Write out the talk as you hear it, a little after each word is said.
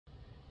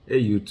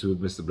Hey YouTube,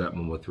 Mr. Black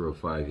Mama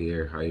 305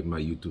 here. How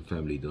my YouTube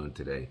family doing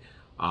today?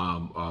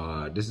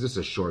 This is just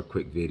a short,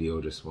 quick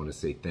video. Just want to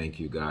say thank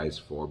you guys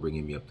for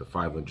bringing me up to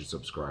 500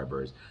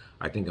 subscribers.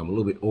 I think I'm a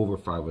little bit over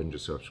 500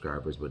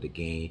 subscribers, but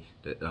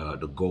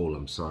the goal,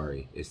 I'm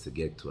sorry, is to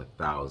get to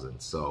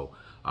 1,000. So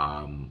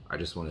I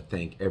just want to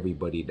thank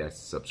everybody that's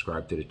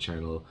subscribed to the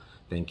channel.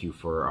 Thank you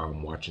for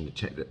watching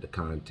the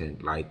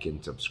content, liking,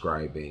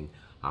 subscribing.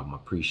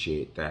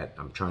 Appreciate that.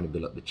 I'm trying to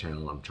build up the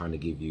channel. I'm trying to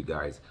give you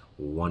guys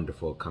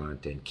wonderful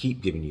content.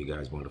 Keep giving you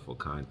guys wonderful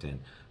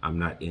content. I'm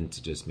not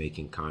into just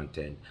making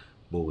content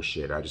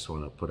bullshit. I just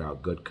want to put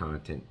out good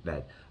content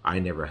that I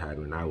never had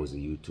when I was a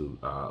YouTube,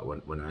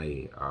 when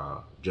I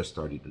just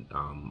started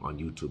on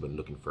YouTube and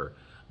looking for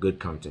good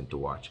content to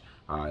watch.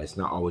 It's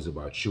not always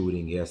about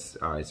shooting. Yes,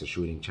 it's a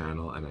shooting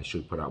channel and I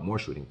should put out more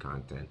shooting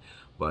content.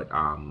 But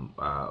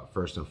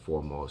first and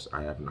foremost,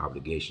 I have an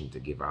obligation to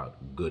give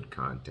out good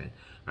content.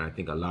 And I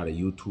think a lot of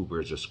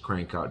YouTubers just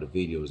crank out the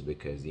videos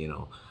because, you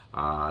know,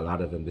 a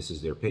lot of them, this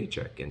is their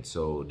paycheck. And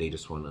so they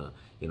just want to,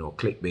 you know,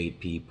 clickbait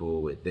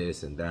people with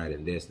this and that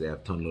and this. They have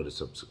a ton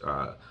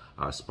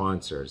of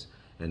sponsors.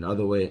 And the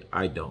other way,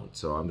 I don't.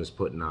 So I'm just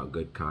putting out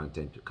good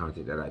content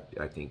that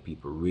I think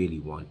people really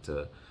want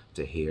to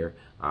hear.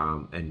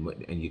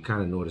 And you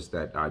kind of notice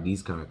that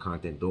these kind of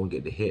content don't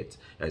get the hits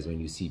as when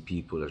you see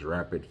people as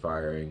rapid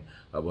firing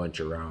a bunch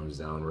of rounds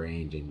down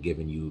range and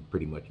giving you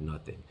pretty much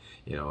nothing.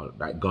 You know,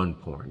 that gun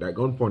porn. That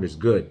gun porn is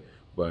good,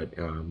 but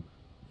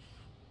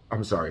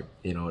I'm sorry,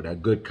 you know,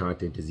 that good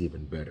content is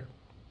even better.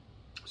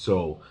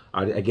 So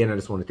again, I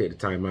just want to take the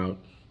time out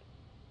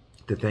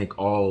to thank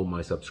all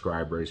my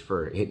subscribers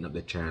for hitting up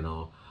the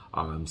channel,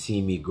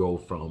 seeing me grow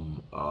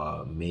from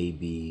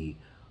maybe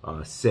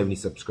 70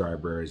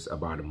 subscribers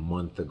about a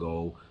month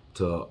ago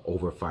to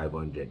over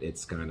 500.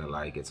 It's kind of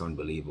like, it's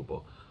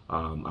unbelievable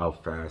how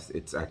fast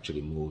it's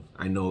actually moved.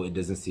 I know it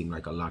doesn't seem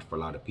like a lot for a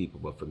lot of people,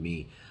 but for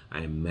me,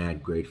 I am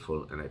mad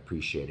grateful and I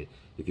appreciate it.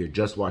 If you're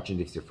just watching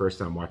this, your first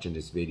time watching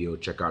this video,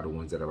 check out the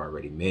ones that I've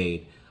already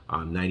made.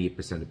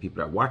 98% of the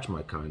people that watch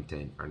my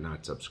content are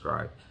not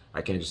subscribed.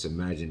 I can't just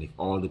imagine if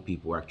all the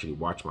people who actually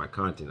watch my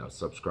content are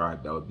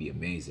subscribed. That would be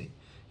amazing.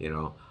 You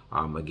know,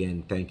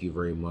 again, thank you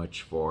very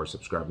much for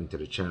subscribing to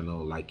the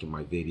channel, liking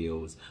my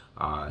videos,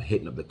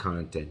 hitting up the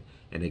content.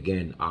 And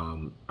again,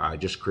 I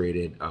just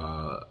created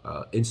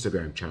a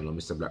Instagram channel,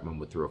 Mr. Black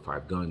Mama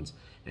 305 Guns,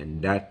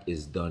 and that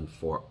is done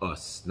for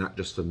us, not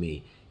just for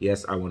me.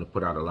 Yes, I want to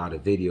put out a lot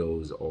of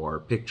videos or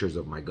pictures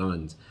of my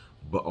guns,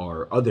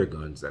 or other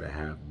guns that I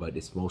have, but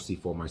it's mostly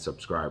for my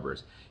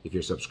subscribers. If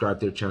you're subscribed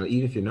to the channel,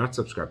 even if you're not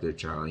subscribed to the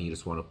channel and you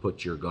just want to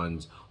put your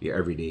guns, your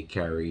everyday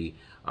carry,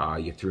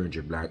 your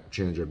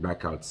 300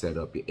 blackout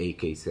setup, your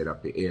AK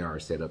setup, your AR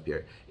setup,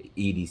 your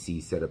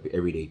EDC setup, your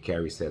everyday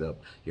carry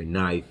setup, your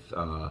knife,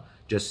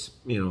 just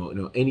you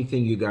know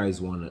anything you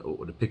guys want to,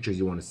 or the pictures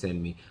you want to send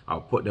me,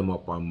 I'll put them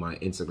up on my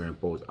Instagram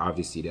post.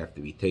 Obviously they have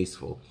to be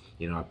tasteful.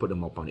 You know, I put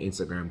them up on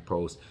Instagram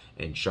post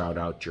and shout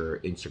out your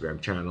Instagram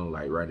channel,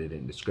 like write it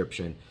in the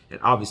description. And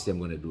obviously I'm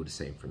going to do the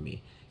same for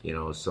me, you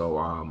know.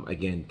 So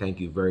again, thank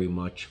you very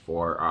much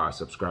for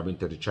subscribing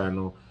to the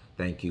channel.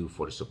 Thank you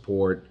for the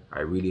support.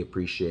 I really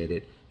appreciate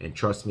it. And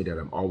trust me that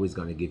I'm always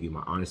going to give you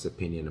my honest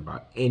opinion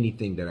about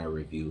anything that I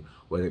review,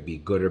 whether it be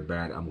good or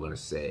bad. I'm going to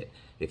say it.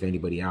 If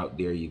anybody out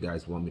there, you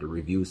guys want me to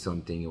review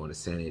something, you want to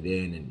send it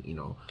in, and you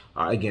know,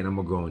 again, I'm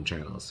a growing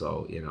channel,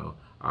 so you know,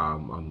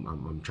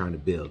 I'm trying to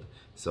build.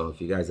 So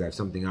if you guys have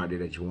something out there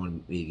that you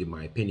want me to give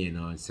my opinion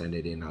on, send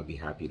it in. I'll be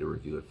happy to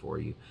review it for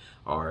you,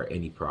 or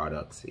any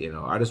products. You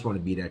know, I just want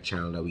to be that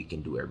channel that we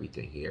can do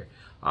everything here.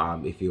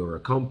 If you're a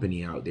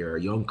company out there,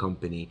 a young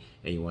company,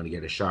 and you want to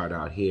get a shout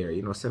out here,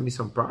 you know, send me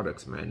some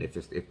products, man.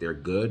 If they're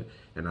good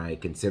and I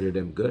consider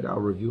them good, I'll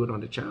review it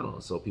on the channel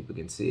so people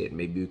can see it.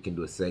 Maybe we can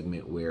do a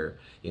segment where,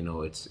 you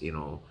know, it's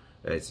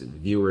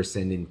viewers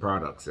sending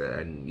products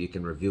and you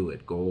can review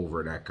it, go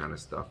over that kind of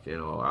stuff. You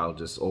know, I'll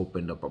just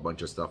open up a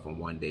bunch of stuff in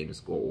one day and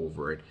just go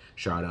over it,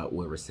 shout out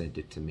whoever sent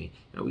it to me,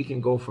 and we can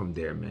go from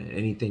there, man.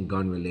 Anything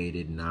gun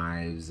related,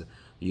 knives,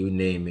 you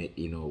name it,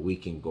 you know, we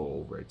can go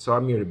over it. So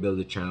I'm here to build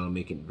a channel,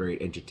 make it very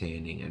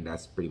entertaining, and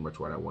that's pretty much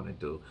what I want to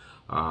do.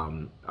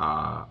 I'm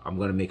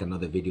gonna make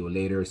another video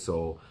later,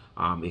 so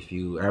if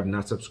you have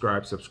not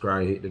subscribed,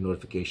 subscribe, hit the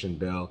notification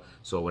bell,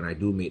 so when I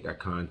do make that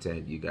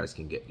content, you guys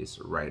can get this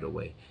right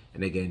away.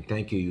 And again,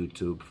 thank you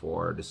YouTube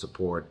for the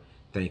support.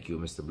 Thank you,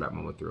 Mr. Black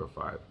Mama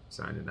 305,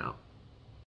 signing out.